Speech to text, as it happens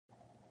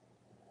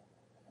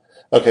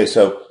Okay,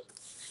 so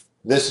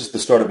this is the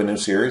start of a new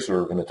series where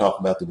we're going to talk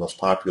about the most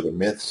popular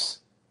myths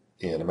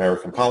in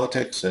American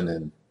politics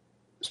and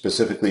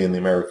specifically in the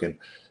American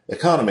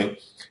economy.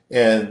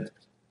 And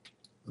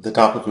the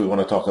topic we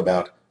want to talk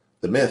about,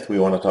 the myth we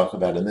want to talk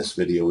about in this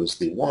video, is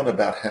the one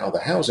about how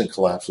the housing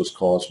collapse was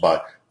caused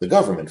by the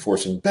government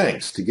forcing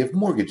banks to give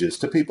mortgages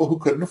to people who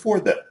couldn't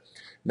afford them.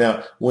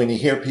 Now, when you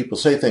hear people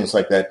say things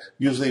like that,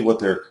 usually what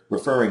they're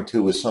referring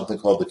to is something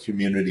called the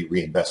Community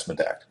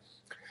Reinvestment Act.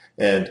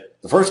 And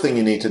the first thing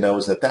you need to know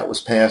is that that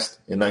was passed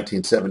in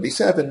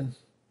 1977,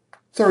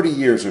 30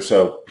 years or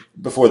so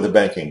before the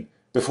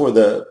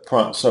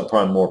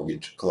subprime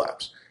mortgage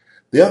collapse.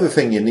 The other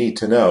thing you need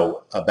to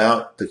know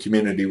about the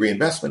Community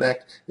Reinvestment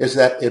Act is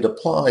that it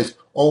applies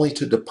only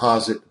to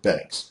deposit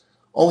banks,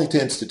 only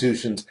to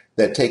institutions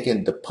that take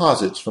in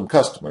deposits from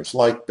customers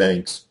like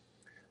banks,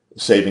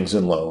 savings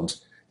and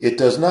loans. It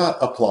does not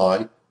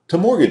apply to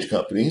mortgage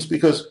companies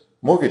because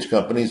mortgage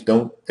companies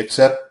don't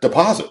accept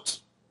deposits.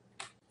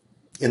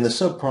 In the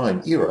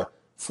subprime era,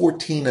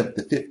 14 of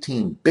the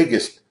 15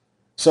 biggest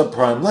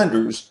subprime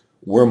lenders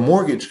were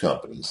mortgage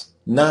companies,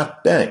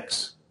 not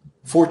banks.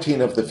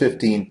 14 of the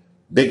 15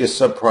 biggest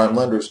subprime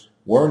lenders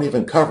weren't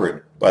even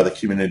covered by the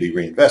Community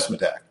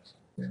Reinvestment Act.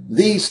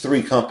 These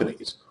three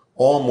companies,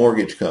 all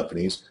mortgage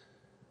companies,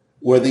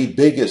 were the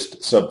biggest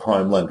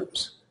subprime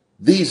lenders.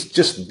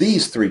 Just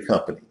these three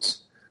companies,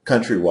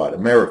 Countrywide,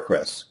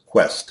 Americrest,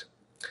 Quest,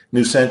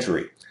 New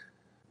Century,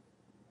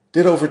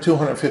 did over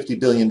 $250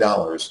 billion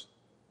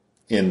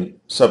in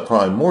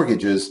subprime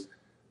mortgages,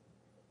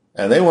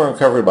 and they weren't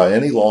covered by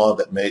any law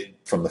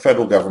from the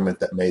federal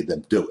government that made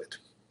them do it.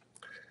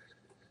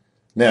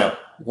 Now,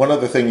 one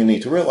other thing you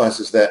need to realize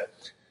is that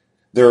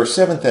there are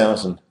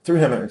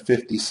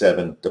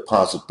 7,357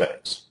 deposit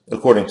banks,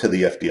 according to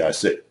the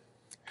FDIC.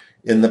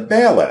 In the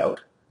bailout,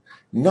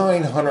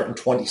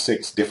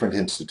 926 different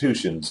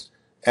institutions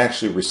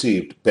actually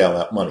received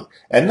bailout money,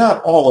 and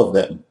not all of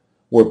them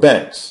were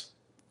banks.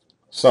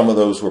 Some of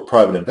those were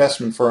private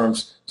investment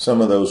firms,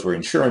 some of those were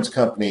insurance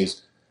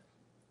companies,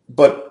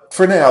 but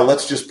for now,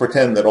 let's just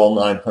pretend that all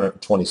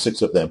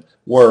 926 of them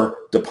were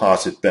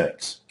deposit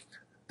banks.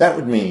 That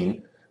would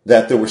mean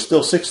that there were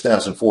still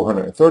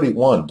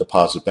 6,431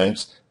 deposit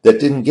banks that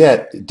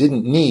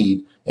didn't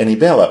need any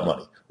bailout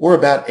money, or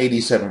about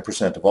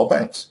 87% of all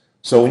banks.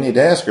 So we need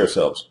to ask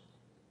ourselves,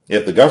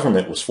 if the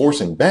government was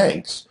forcing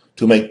banks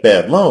to make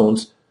bad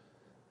loans,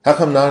 how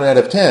come 9 out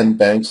of 10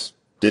 banks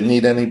didn't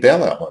need any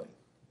bailout money?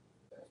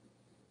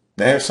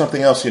 Now here's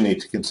something else you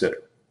need to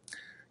consider.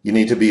 You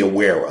need to be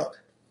aware of.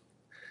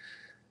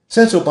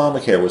 Since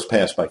Obamacare was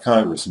passed by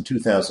Congress in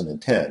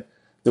 2010,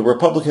 the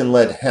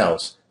Republican-led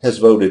House has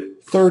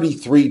voted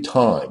 33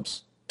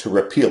 times to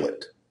repeal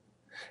it.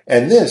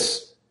 And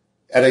this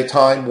at a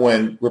time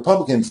when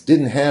Republicans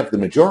don't have the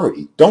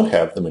majority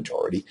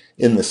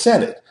in the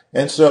Senate.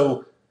 And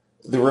so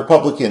the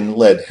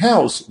Republican-led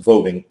House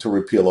voting to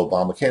repeal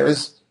Obamacare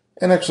is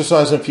an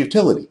exercise in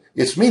futility.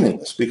 It's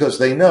meaningless because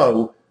they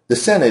know the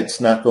Senate's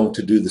not going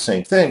to do the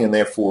same thing, and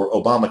therefore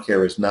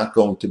Obamacare is not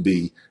going to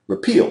be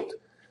repealed.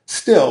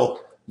 Still,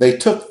 they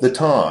took the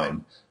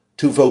time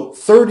to vote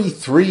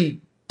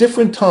 33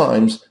 different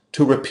times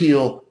to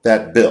repeal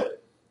that bill.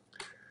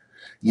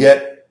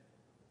 Yet,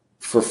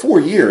 for 4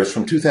 years,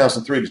 from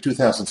 2003 to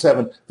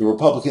 2007, the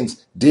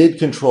Republicans did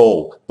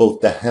control both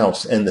the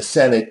House and the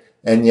Senate,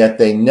 and yet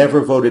they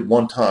never voted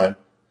one time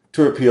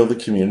to repeal the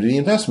Community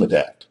Investment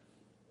Act.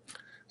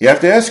 You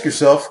have to ask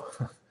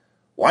yourself,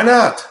 why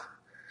not?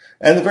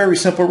 And the very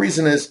simple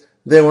reason is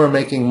they were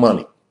making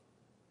money.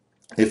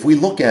 If we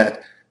look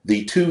at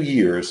the 2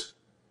 years,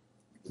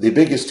 the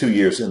biggest 2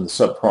 years in the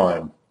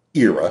subprime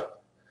era,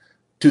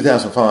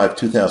 2005,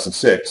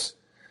 2006,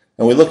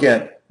 and we look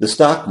at the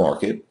stock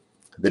market,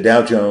 the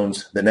Dow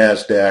Jones, the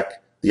NASDAQ,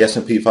 the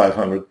S&P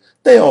 500,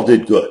 they all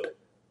did good.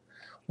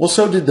 Well,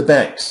 so did the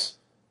banks.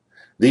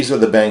 These are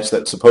the banks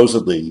that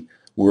supposedly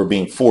were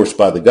being forced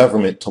by the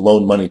government to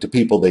loan money to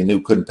people they knew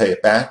couldn't pay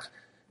it back,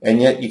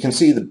 and yet you can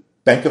see the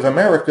Bank of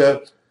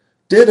America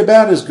did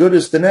about as good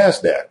as the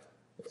NASDAQ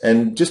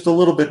and just a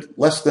little bit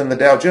less than the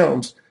Dow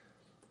Jones.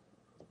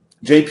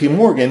 JP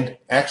Morgan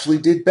actually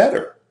did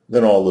better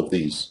than all of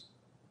these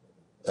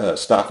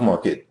stock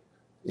market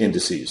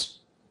indices.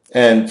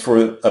 And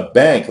for a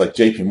bank like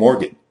JP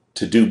Morgan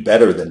to do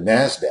better than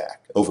NASDAQ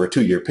over a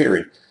 2-year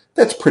period,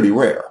 that's pretty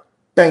rare.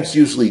 Banks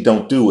usually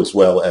don't do as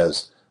well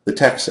as the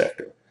tech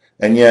sector.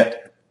 And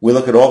yet, we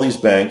look at all these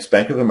banks,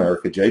 Bank of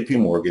America,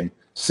 JP Morgan,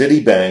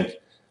 Citibank.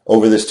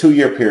 Over this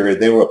 2-year period,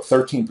 they were up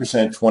 13%,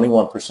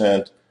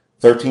 21%,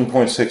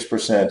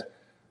 13.6%,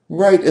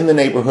 right in the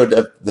neighborhood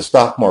of the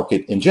stock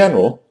market in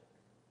general.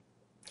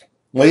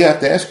 Well, you have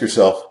to ask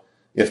yourself,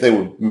 if they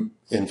were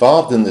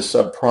involved in this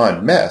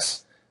subprime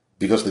mess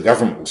because the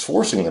government was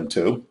forcing them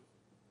to,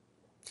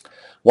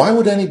 why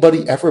would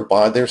anybody ever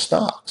buy their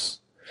stocks?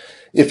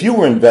 If you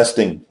were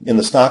investing in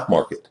the stock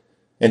market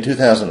in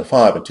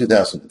 2005 and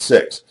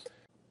 2006,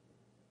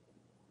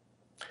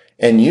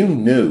 and you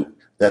knew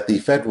that the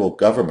federal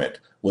government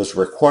was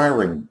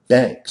requiring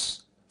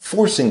banks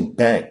forcing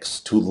banks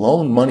to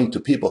loan money to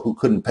people who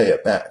couldn't pay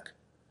it back.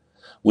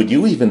 Would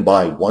you even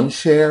buy one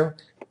share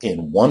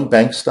in one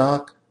bank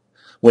stock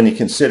when you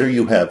consider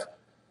you have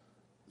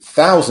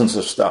thousands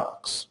of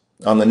stocks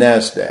on the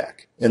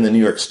NASDAQ, in the New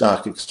York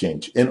Stock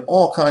Exchange, in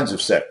all kinds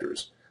of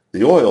sectors,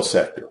 the oil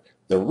sector,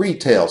 the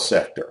retail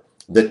sector,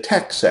 the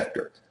tech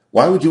sector?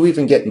 Why would you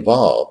even get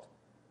involved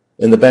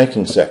in the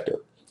banking sector?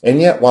 And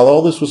yet, while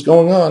all this was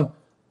going on,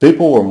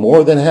 people were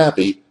more than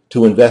happy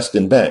to invest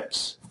in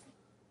banks.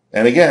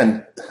 And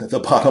again,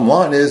 the bottom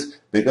line is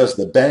because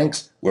the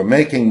banks were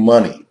making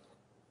money.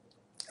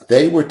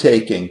 They were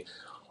taking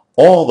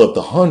all of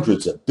the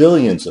hundreds of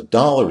billions of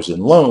dollars in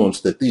loans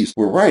that these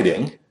were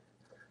writing.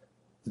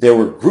 They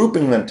were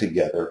grouping them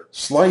together,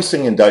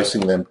 slicing and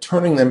dicing them,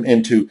 turning them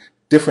into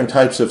different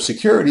types of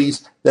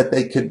securities that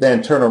they could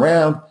then turn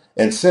around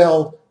and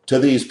sell to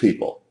these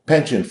people: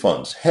 pension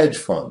funds, hedge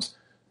funds,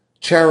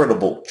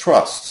 charitable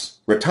trusts,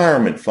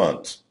 retirement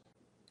funds.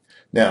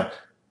 Now,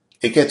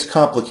 it gets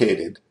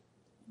complicated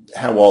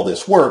how all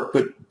this worked,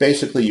 but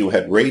basically you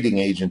had rating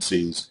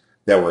agencies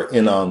that were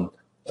in on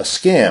a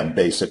scam,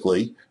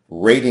 basically,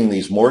 rating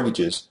these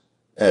mortgages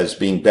as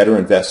being better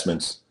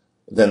investments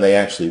than they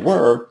actually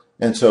were.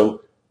 And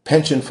so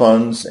pension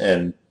funds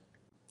and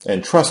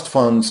trust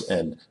funds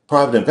and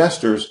private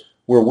investors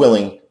were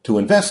willing to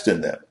invest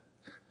in them.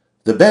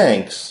 The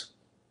banks,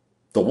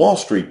 the Wall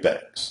Street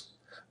banks,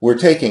 were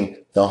taking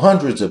the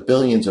hundreds of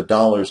billions of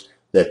dollars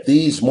that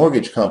these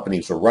mortgage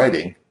companies were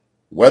writing,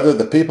 whether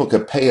the people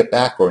could pay it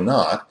back or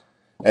not,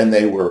 and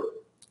they were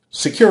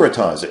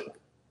securitizing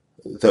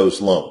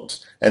those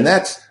loans. And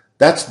that's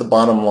the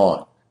bottom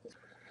line.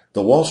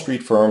 The Wall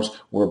Street firms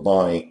were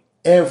buying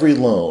every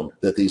loan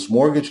that these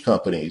mortgage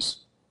companies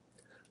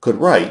could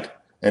write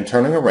and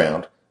turning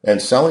around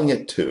and selling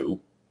it to,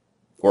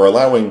 or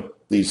allowing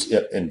these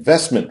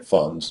investment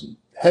funds,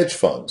 hedge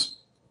funds,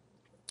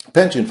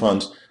 pension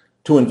funds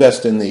to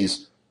invest in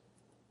these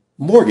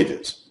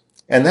mortgages.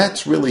 And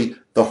that's really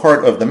the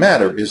heart of the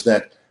matter, is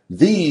that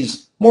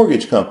these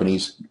mortgage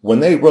companies, when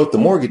they wrote the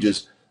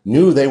mortgages,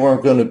 knew they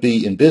weren't going to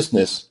be in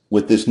business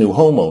with this new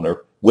homeowner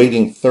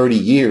waiting 30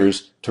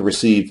 years to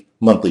receive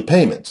monthly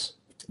payments.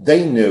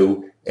 They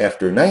knew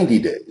after 90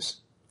 days,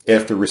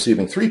 after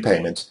receiving 3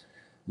 payments,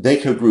 they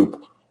could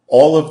group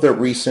all of their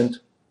recent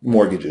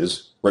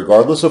mortgages,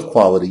 regardless of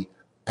quality,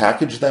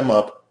 package them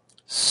up,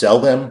 sell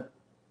them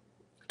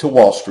to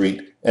Wall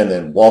Street, and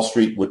then Wall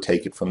Street would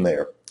take it from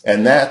there.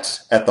 And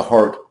that's at the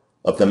heart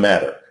of the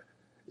matter,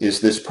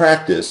 is this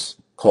practice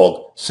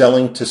called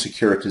selling to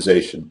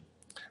securitization,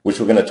 which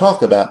we're going to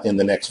talk about in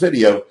the next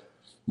video.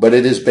 But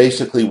it is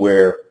basically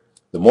where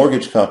the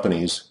mortgage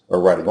companies are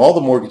writing all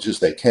the mortgages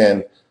they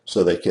can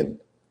so they can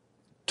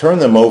turn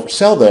them over,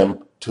 sell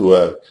them to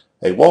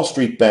a Wall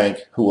Street bank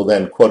who will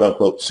then, quote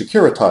unquote,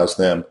 securitize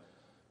them,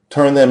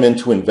 turn them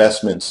into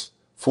investments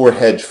for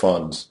hedge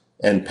funds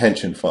and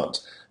pension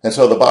funds. And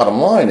so the bottom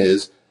line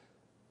is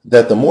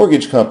that the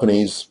mortgage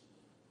companies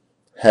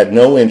had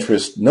no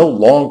interest, no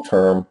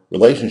long-term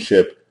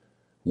relationship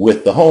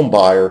with the home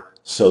buyer,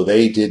 so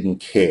they didn't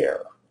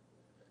care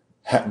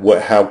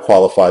how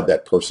qualified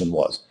that person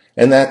was.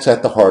 And that's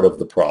at the heart of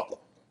the problem.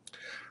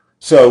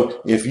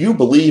 So if you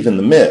believe in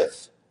the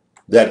myth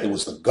that it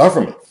was the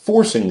government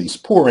forcing these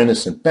poor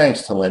innocent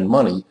banks to lend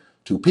money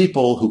to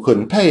people who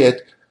couldn't pay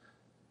it,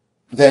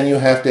 then you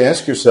have to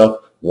ask yourself,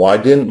 why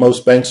didn't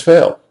most banks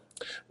fail?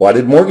 Why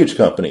did mortgage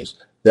companies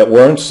that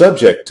weren't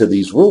subject to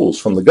these rules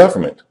from the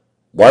government,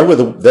 why were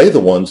they the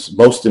ones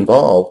most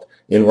involved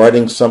in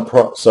writing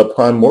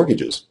subprime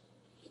mortgages?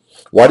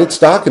 Why did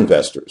stock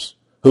investors,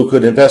 who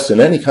could invest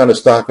in any kind of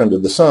stock under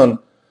the sun,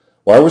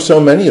 why were so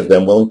many of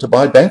them willing to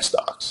buy bank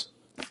stocks?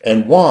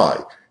 And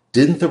why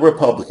didn't the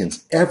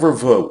Republicans ever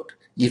vote,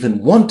 even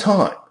one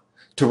time,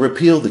 to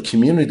repeal the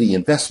Community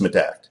Investment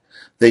Act?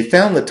 They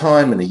found the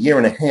time in a year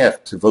and a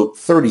half to vote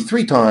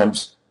 33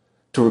 times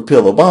to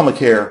repeal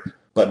Obamacare,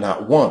 but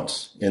not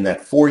once in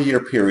that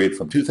 4-year period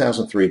from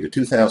 2003 to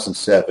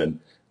 2007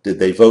 did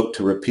they vote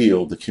to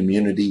repeal the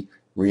Community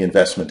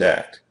Reinvestment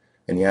Act.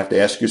 And you have to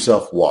ask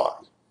yourself why.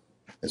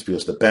 It's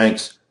because the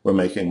banks were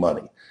making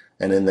money.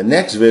 And in the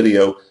next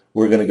video,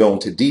 we're going to go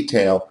into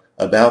detail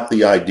about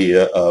the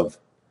idea of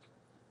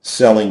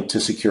selling to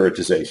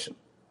securitization.